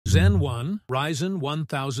Zen 1 Ryzen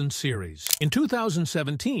 1000 series. In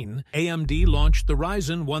 2017, AMD launched the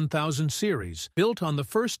Ryzen 1000 series, built on the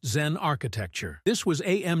first Zen architecture. This was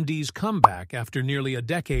AMD's comeback after nearly a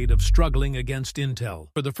decade of struggling against Intel.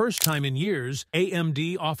 For the first time in years,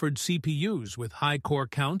 AMD offered CPUs with high core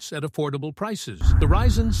counts at affordable prices. The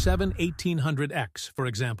Ryzen 7 1800X, for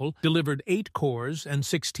example, delivered 8 cores and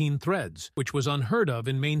 16 threads, which was unheard of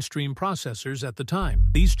in mainstream processors at the time.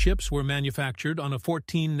 These chips were manufactured on a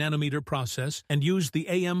 14-nanometer process and used the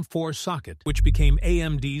AM4 socket, which became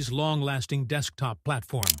AMD's long-lasting desktop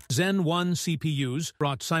platform. Zen 1 CPUs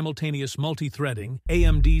brought simultaneous multi-threading,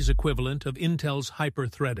 AMD's equivalent of Intel's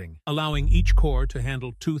hyper-threading, allowing each core to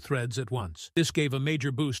handle 2 threads at once. This gave a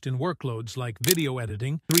major boost in workloads like video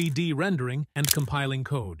editing, 3D rendering, and compiling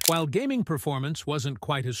code. While gaming performance wasn't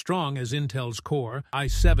quite as strong as Intel's Core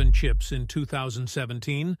i7 chips in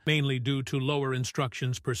 2017, mainly due to lower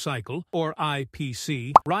instructions per cycle, or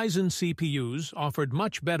IPC, Ryzen CPUs offered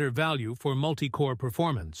much better value for multi-core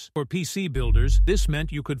performance. For PC builders, this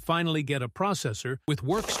meant you could finally get a processor with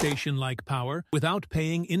workstation-like power without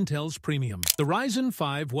paying Intel's premium. The Ryzen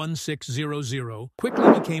 5 1600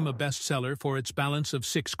 quickly became a bestseller for its balance of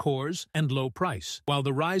 6 cores and low price, while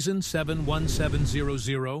the Ryzen 7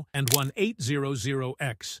 1700 and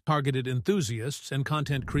 1800X targeted enthusiasts and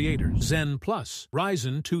content creators. Zen Plus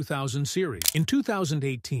Ryzen 2000 series. In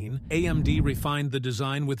 2018, AMD refined the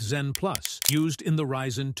design with Zen Plus, used in the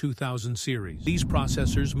Ryzen 2000 series. These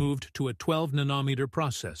processors moved to a 12-nanometer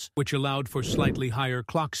process, which allowed for slightly higher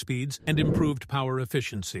clock speeds and improved power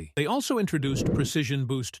efficiency. They also introduced Precision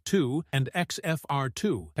Boost 2 and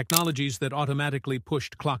XFR2, technologies that automatically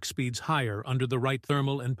pushed clock speeds higher under the right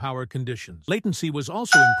thermal and power conditions. Latency was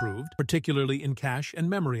also improved, particularly in cache and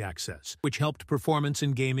memory access, which helped performance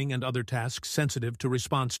in gaming and other tasks sensitive to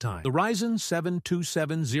response time. The Ryzen 7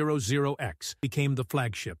 2700X became the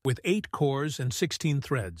flagship, with 8 cores and 16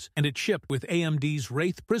 threads, and it shipped with AMD's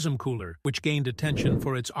Wraith Prism cooler, which gained attention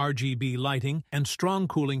for its RGB lighting and strong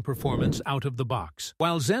cooling performance out of the box.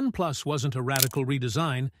 While Zen Plus wasn't a radical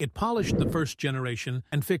redesign, it polished the first generation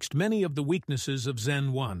and fixed many of the weaknesses of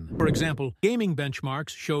Zen 1. For example, gaming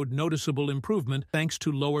benchmarks showed noticeable improvement thanks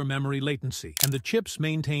to lower memory latency, and the chips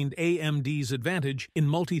maintained AMD's advantage in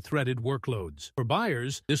multi-threaded workloads. For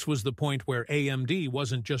buyers, this was the point where AMD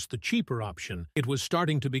wasn't just the cheaper option, it was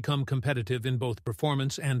starting to become competitive in both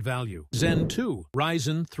performance and value. Zen 2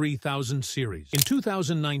 Ryzen 3000 series. In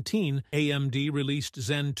 2019, AMD released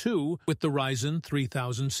Zen 2 with the Ryzen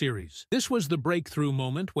 3000 series. This was the breakthrough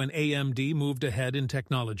moment when AMD moved ahead in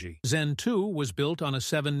technology. Zen 2 was built on a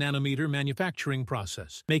 7-nanometer manufacturing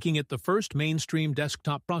process, making it the first mainstream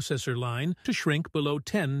desktop processor line to shrink below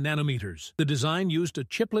 10 nanometers. The design used a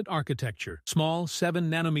chiplet architecture, small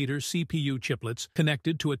 7-nanometer CPU chiplets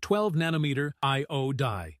connected to a 12-nanometer I/O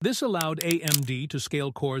die. This allowed AMD to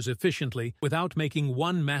scale cores efficiently without making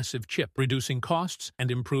one massive chip, reducing costs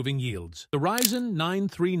and improving yields. The Ryzen 9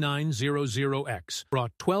 3900X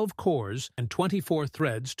brought 12 cores and 24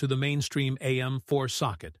 threads to the mainstream AM4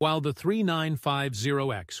 socket, while the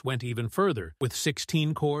 3950X went even further, with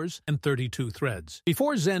 16 cores and 32 threads.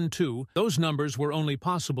 Before Zen 2, those numbers were only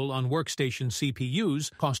possible on workstation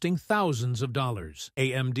CPUs costing thousands of dollars.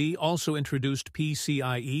 AMD also introduced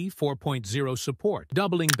PCIe 4.0 support,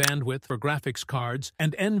 doubling bandwidth for graphics cards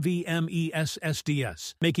and NVMe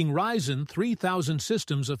SSDs, making Ryzen 3000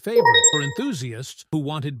 systems a favorite for enthusiasts who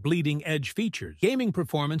wanted bleeding-edge features. Gaming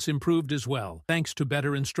performance improved as well, thanks to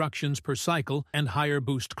better instructions per cycle and higher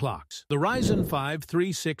boost clocks. The Ryzen 5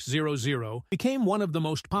 3600 became one of the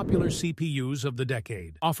most popular CPUs of the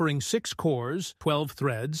decade, offering 6 cores, 12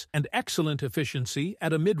 threads, and excellent efficiency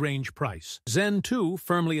at a mid-range price. Zen 2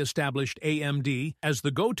 firmly established AMD as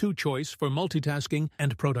the go-to choice for multitasking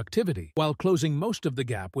and productivity, while closing most of the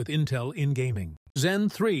gap with Intel in gaming. Zen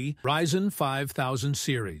 3 Ryzen 5000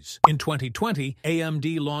 series. In 2020,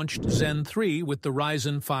 AMD launched Zen 3 with the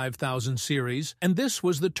Ryzen 5000 series, and this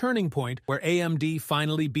was the turning point where AMD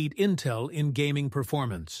finally beat Intel in gaming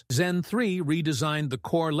performance. Zen 3 redesigned the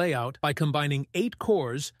core layout by combining 8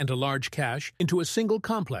 cores and a large cache into a single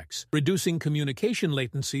complex, reducing communication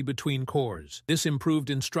latency between cores. This improved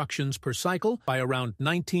instructions per cycle by around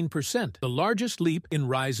 19%, the largest leap in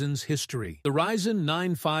Ryzen's history. The Ryzen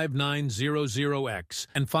 9 5900 5950X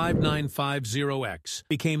and 5950X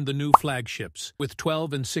became the new flagships, with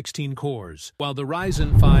 12 and 16 cores, while the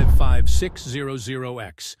Ryzen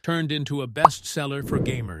 55600X turned into a bestseller for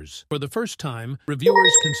gamers. For the first time,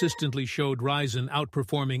 reviewers consistently showed Ryzen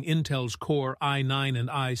outperforming Intel's Core i9 and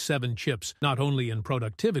i7 chips not only in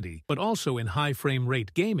productivity, but also in high frame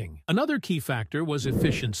rate gaming. Another key factor was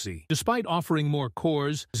efficiency. Despite offering more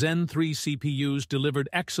cores, Zen 3 CPUs delivered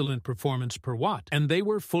excellent performance per watt, and they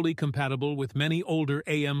were fully compatible with many older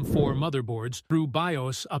AM4 motherboards through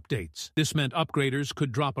BIOS updates. This meant upgraders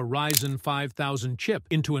could drop a Ryzen 5000 chip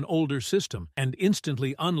into an older system and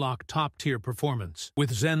instantly unlock top-tier performance.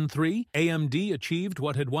 With Zen 3, AMD achieved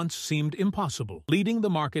what had once seemed impossible, leading the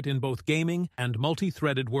market in both gaming and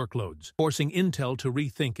multi-threaded workloads, forcing Intel to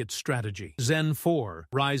rethink its strategy. Zen 4,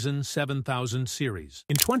 Ryzen 7000 series.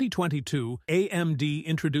 In 2022, AMD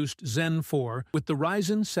introduced Zen 4 with the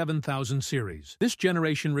Ryzen 7000 series. This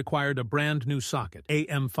generation required a brand new socket,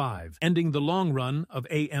 AM5, ending the long run of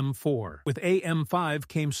AM4. With AM5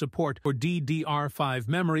 came support for DDR5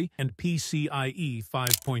 memory and PCIe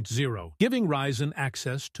 5.0, giving Ryzen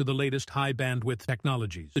access to the latest high-bandwidth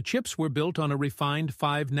technologies. The chips were built on a refined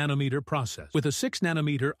 5nm process, with a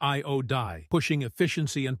 6nm I/O die, pushing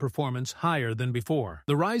efficiency and performance higher than before.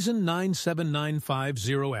 The Ryzen 9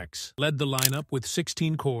 7950X led the lineup with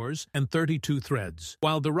 16 cores and 32 threads,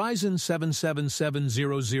 while the Ryzen 7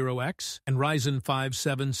 7700X and Ryzen 5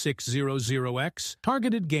 7600X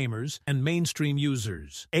targeted gamers and mainstream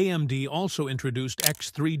users. AMD also introduced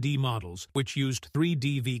X3D models, which used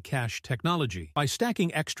 3D V-cache technology. By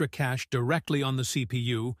stacking extra cache directly on the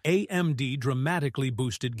CPU, AMD dramatically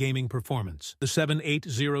boosted gaming performance. The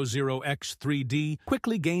 7800X3D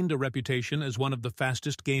quickly gained a reputation as one of the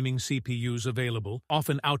fastest gaming CPUs available,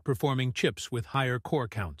 often outperforming chips with higher core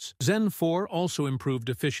counts. Zen 4 also improved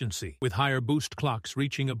efficiency, with higher boost clocks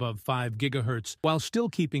reaching above 5 GHz while still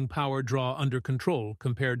keeping power draw under control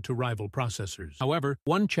compared to rival processors. However,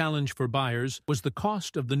 one challenge for buyers was the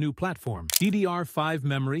cost of the new platform. DDR5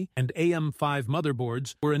 memory and AM5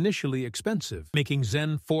 motherboards were initially expensive, making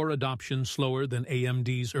Zen 4 adoption slower than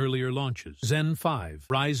AMD's earlier launches. Zen 5,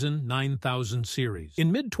 Ryzen 9000 series.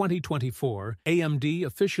 In mid-2024, AMD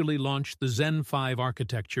officially launched the Zen 5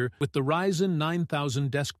 architecture with the Ryzen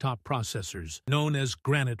 9000 desktop processors, known as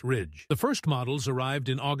Granite Ridge. The first models arrived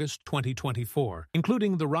in August 2024,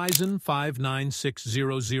 including the Ryzen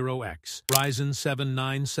 59600X, Ryzen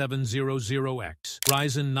 79700X,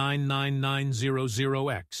 Ryzen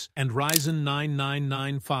 99900X, and Ryzen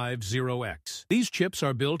 99950X. These chips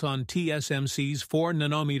are built on TSMC's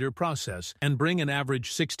 4nm process and bring an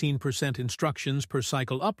average 16% instructions per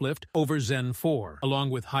cycle uplift over Zen 4, along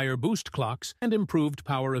with higher boost clocks and improved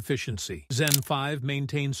power efficiency. Zen 5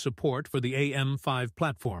 maintains support for the AM5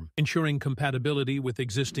 platform, ensuring compatibility with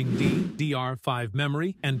existing DDR5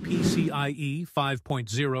 memory and PCIe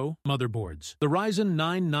 5.0 motherboards. The Ryzen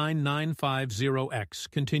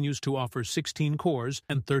 99950X continues to offer 16 cores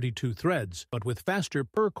and 32 threads, but with faster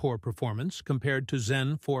per-core performance compared to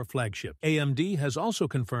Zen 4 flagship. AMD has also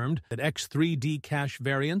confirmed that X3D cache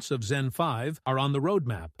variants of Zen 5 are on the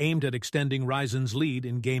roadmap, aimed at extending Ryzen's lead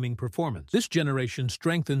in gaming performance. This generation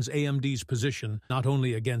strengthens AMD's position not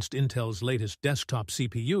only against Intel's latest desktop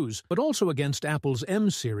CPUs, but also against Apple's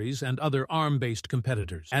M-series and other ARM-based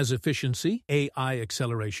competitors, as efficiency, AI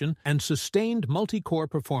acceleration, and sustained multi-core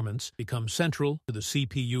performance become central to the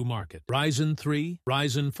CPU market. Ryzen 3,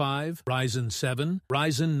 Ryzen 5, Ryzen 7,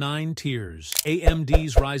 Ryzen 9 tiers.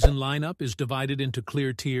 AMD's Ryzen lineup is divided into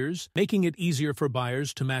clear tiers, making it easier for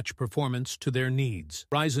buyers to match performance to their needs.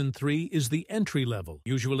 Ryzen 3 is the entry level,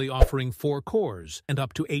 usually offering 4 cores and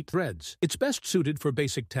up to 8 threads. It's best suited for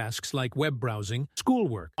basic tasks like web browsing,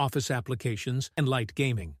 schoolwork, office applications, and light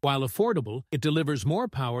gaming. While affordable, it delivers more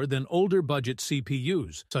power than older budget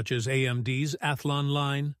CPUs, such as AMD's Athlon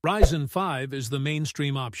line. Ryzen 5 is the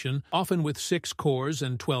mainstream option, often with 6 cores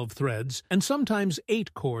and 12 threads, and sometimes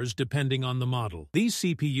 8 cores depending on the model. These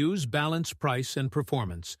CPUs balance price and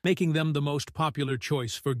performance, making them the most popular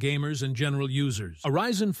choice for gamers and general users. A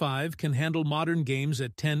Ryzen 5 can handle modern games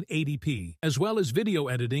at 1080p, as well as video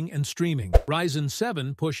editing and streaming. Ryzen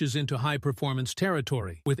 7 pushes into high-performance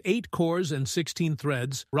territory. With 8 cores and 16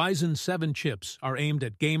 threads, Ryzen 7 chips are aimed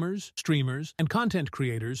at gamers, streamers, and content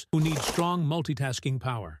creators who need strong multitasking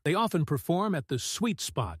power. They often perform at the sweet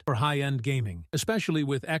spot for high-end gaming, especially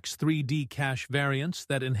with X3D cache variants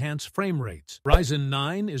that enhance frame rates. Ryzen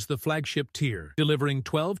 9 is the flagship tier, delivering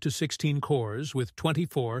 12 to 16 cores with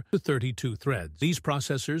 24 to 32 threads. These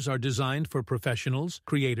processors are designed for professionals,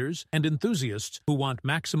 creators, and enthusiasts who want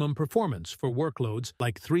maximum performance for workloads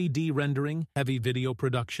like 3D rendering, heavy video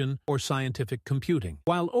production, or scientific computing.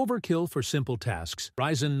 While overall overkill for simple tasks,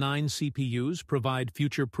 Ryzen 9 CPUs provide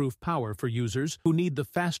future-proof power for users who need the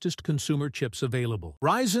fastest consumer chips available.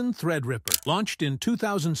 Ryzen Threadripper. Launched in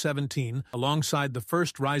 2017 alongside the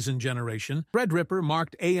first Ryzen generation, Threadripper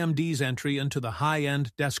marked AMD's entry into the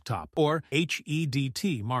high-end desktop, or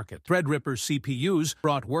HEDT, market. Threadripper CPUs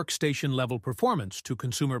brought workstation-level performance to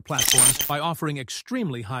consumer platforms by offering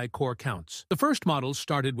extremely high core counts. The first models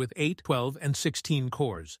started with 8, 12, and 16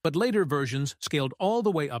 cores, but later versions scaled all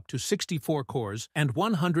the way up to 64 cores and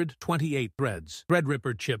 128 threads.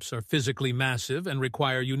 Threadripper chips are physically massive and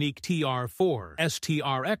require unique TR4,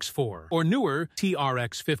 STRX4, or newer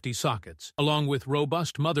TRX50 sockets, along with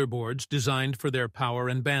robust motherboards designed for their power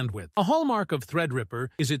and bandwidth. A hallmark of Threadripper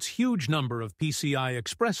is its huge number of PCI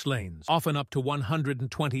Express lanes, often up to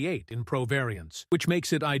 128 in Pro variants, which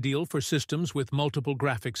makes it ideal for systems with multiple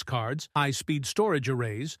graphics cards, high-speed storage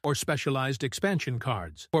arrays, or specialized expansion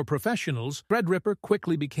cards. For professionals, Threadripper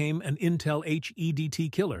quickly became an Intel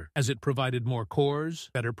HEDT killer, as it provided more cores,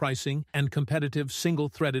 better pricing, and competitive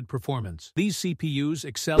single-threaded performance. These CPUs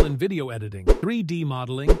excel in video editing, 3D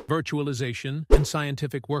modeling, virtualization, and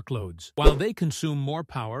scientific workloads. While they consume more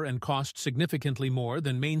power and cost significantly more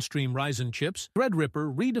than mainstream Ryzen chips,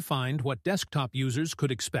 Threadripper redefined what desktop users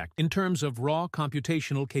could expect in terms of raw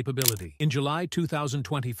computational capability. In July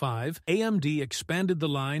 2025, AMD expanded the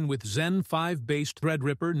line with Zen 5-based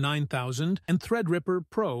Threadripper 9000 and Threadripper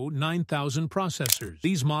Pro 9000 processors.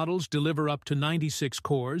 These models deliver up to 96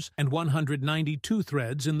 cores and 192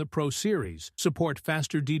 threads in the Pro series, support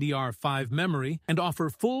faster DDR5 memory, and offer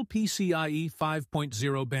full PCIe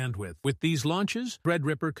 5.0 bandwidth. With these launches,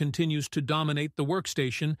 Threadripper continues to dominate the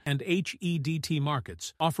workstation and HEDT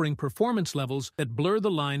markets, offering performance levels that blur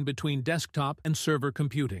the line between desktop and server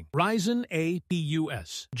computing. Ryzen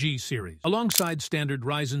APUs G series. Alongside standard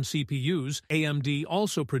Ryzen CPUs, AMD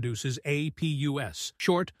also produces APUs,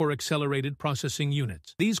 short for Accelerated Processing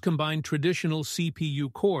Units. These combine traditional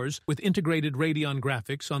CPU cores with integrated Radeon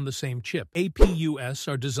graphics on the same chip. APUs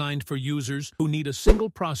are designed for users who need a single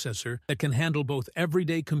processor that can handle both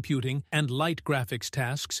everyday computing and light graphics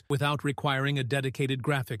tasks without requiring a dedicated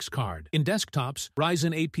graphics card. In desktops,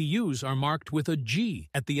 Ryzen APUs are marked with a G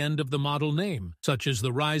at the end of the model name, such as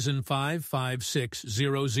the Ryzen 5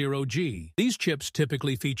 5600G. These chips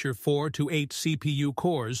typically feature 4 to 8 CPU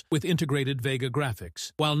cores with integrated Vega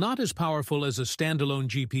graphics. While not as powerful as a standalone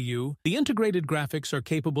GPU, the integrated graphics are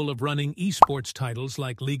capable of running esports titles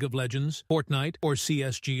like League of Legends, Fortnite, or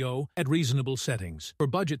CSGO at reasonable settings. For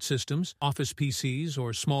budget systems, office PCs,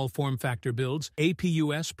 or small form factor builds,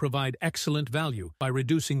 APUs provide excellent value by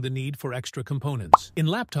reducing the need for extra components. In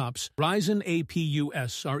laptops, Ryzen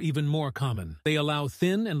APUs are even more common. They allow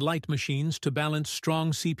thin and light machines to balance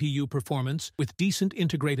strong CPU performance with decent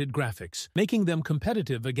integrated graphics, making them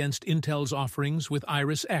competitive against Intel's offerings with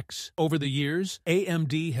Iris X. Over the years,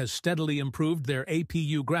 AMD has steadily improved their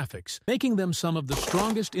APU graphics, making them some of the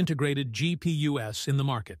strongest integrated GPUs in the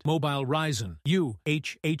market. Mobile Ryzen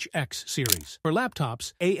UHHX series. For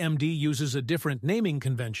laptops, AMD uses a different naming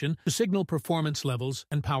convention to signal performance levels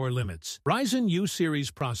and power limits. Ryzen U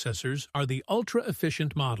series processors are the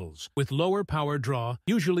ultra-efficient models, with lower power draw,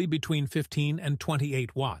 usually between 15 and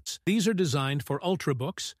 28 watts. These are designed for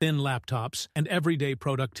ultrabooks, thin laptops, and everyday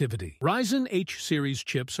productivity. Ryzen H series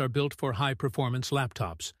chips are built for high-performance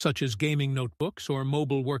laptops, such as gaming notebooks or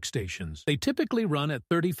mobile workstations. They typically run at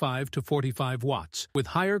 35 to 45 watts, with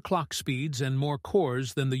higher clock speeds and more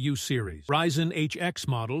cores than the U series. Ryzen HX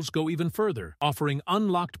models go even further, offering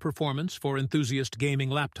unlocked performance for enthusiast gaming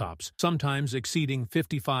laptops, sometimes exceeding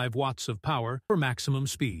 55 watts of power for maximum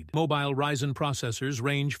speed. Mobile Ryzen processors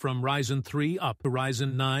range from Ryzen 3 up to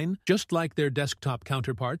Ryzen 9, just like their desktop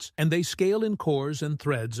counterparts, and they scale in cores and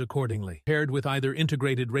threads accordingly. Paired with either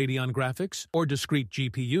integrated Radeon graphics or discrete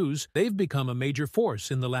GPUs, they've become a major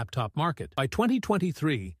force in the laptop market. By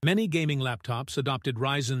 2023, many gaming laptops adopted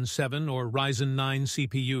Ryzen 7 or Ryzen 9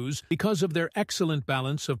 CPUs because of their excellent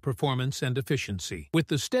balance of performance and efficiency. With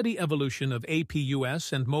the steady evolution of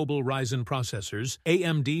APUs and mobile Ryzen processors,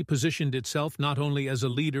 AMD positioned itself not only as a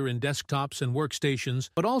leader in desktops and workstations,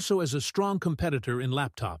 but also as a strong competitor in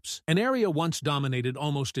laptops, an area once dominated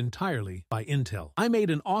almost entirely by Intel. I made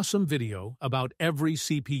an awesome video about every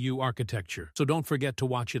CPU architecture, so don't forget to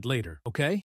watch it later, okay?